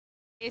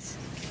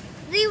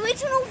The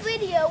original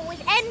video was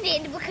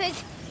ended because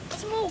a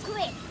small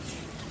glitch.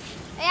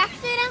 I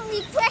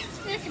accidentally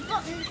pressed this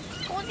button,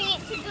 causing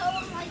it to go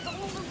on like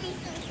all of these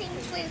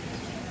things with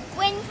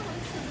wind.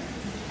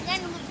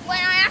 And then when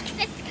I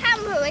accessed the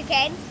camera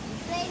again,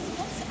 then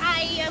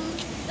I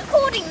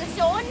recording the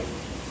song,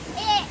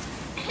 it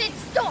had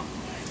stopped.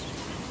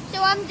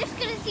 So I'm just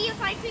gonna see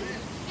if I can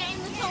get in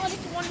the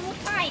TARDIS one more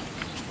time.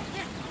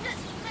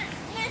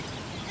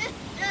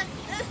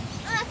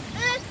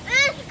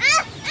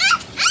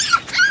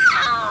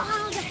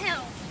 How the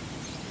hell?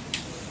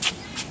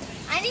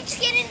 I need to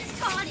get in the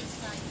TARDIS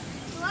though.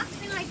 The last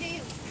thing I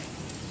do.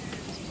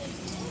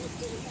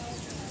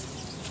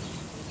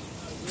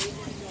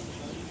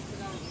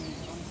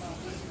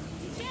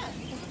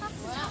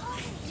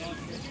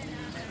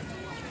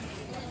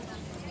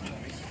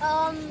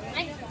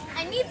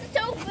 I need this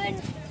open.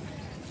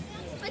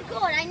 Oh my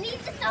god, I need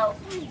this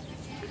open.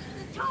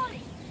 The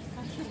TARDIS.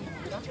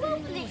 To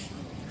open it.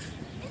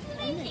 It's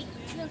amazing.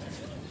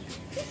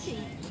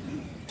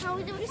 How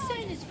is it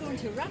saying it's going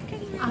to wreck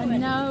anyway? I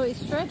know,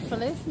 it's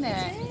dreadful, isn't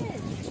it? It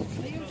is.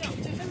 Are you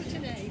Doctor Who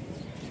today?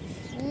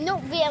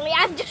 Not really,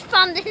 I've just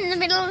found it in the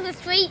middle of the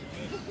street.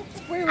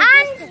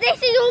 And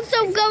this is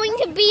also going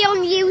to be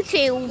on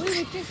YouTube.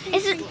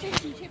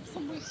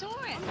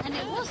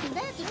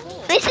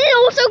 This is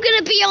also going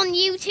to be on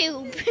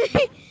YouTube.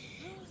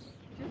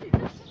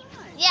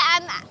 Yeah,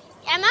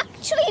 I'm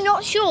actually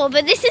not sure,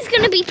 but this is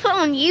going to be put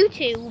on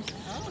YouTube.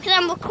 Because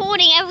I'm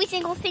recording every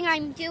single thing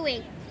I'm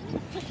doing.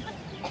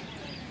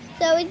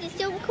 So is it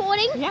still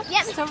recording? Yep,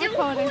 it's still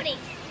recording.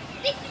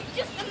 This is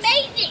just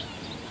amazing.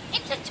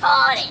 It's a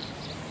TARDIS.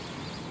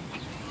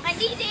 I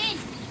need it in.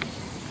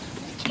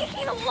 It's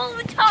kicking along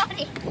the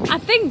TARDIS. I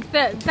think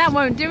that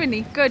won't do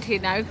any good, you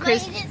know. Wait,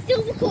 is it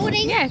still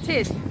recording? Yeah, it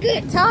is.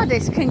 Good.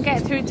 TARDIS can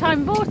get through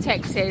time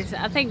vortexes.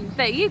 I think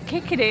that you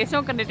kicking it, it's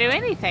not going to do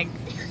anything.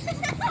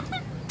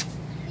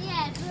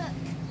 Yeah, but...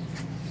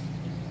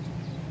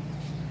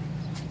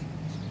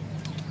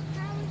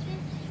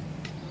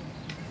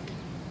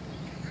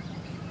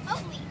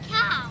 Holy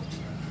cow!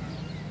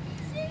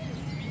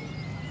 Seriously?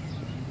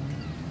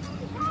 Holy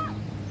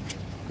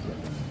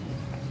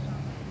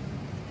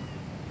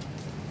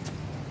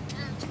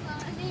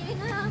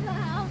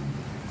cow!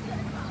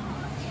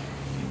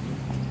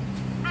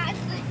 And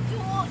the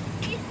door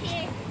is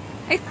here.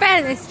 It's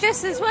better, it's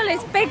just as well,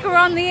 it's bigger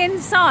on the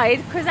inside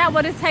because that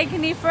would have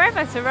taken you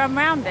forever to run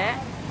round it.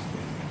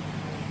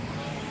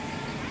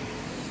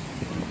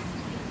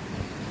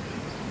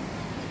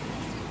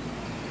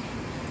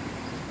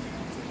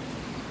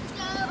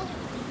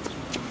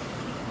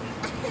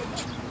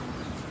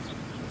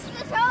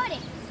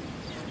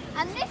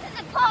 And this is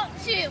a part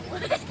 2.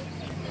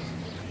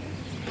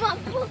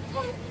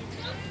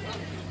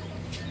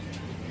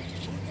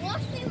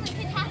 What thing that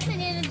could happen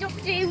in a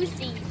Doctor Who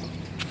scene?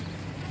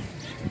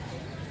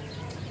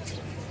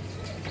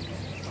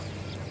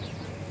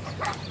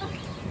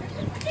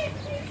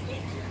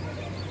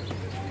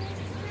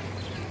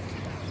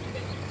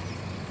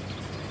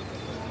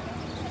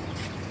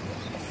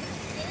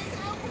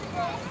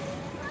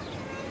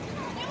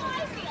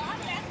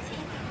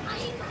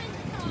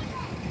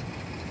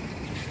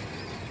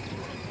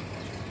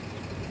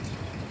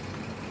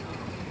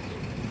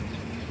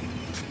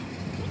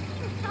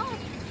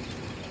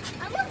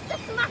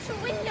 Smash a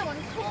window and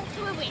crawl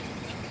through it.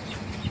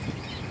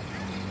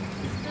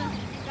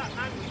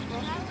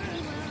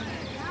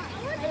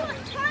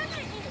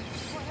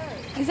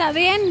 Is that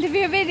the end of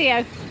your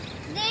video?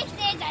 This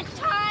is a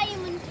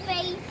time and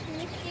space.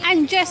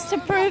 And just to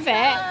prove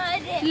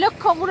it, look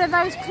at all of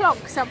those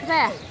clocks up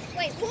there.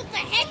 Wait, what the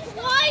heck?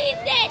 Why is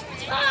there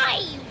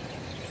time?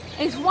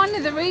 It's one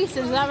of the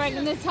reasons I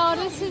reckon the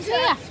TARDIS is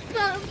here.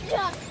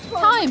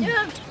 Time.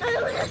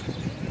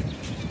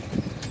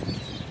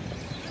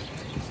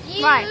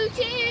 Right,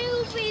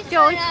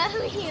 George,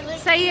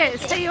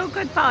 say your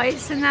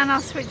goodbyes and then I'll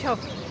switch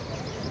off.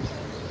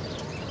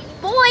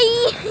 Boy!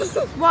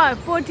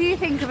 What do you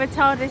think of a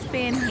TARDIS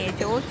being here,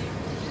 George?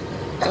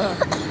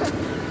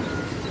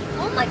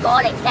 Oh my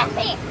god, it's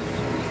epic!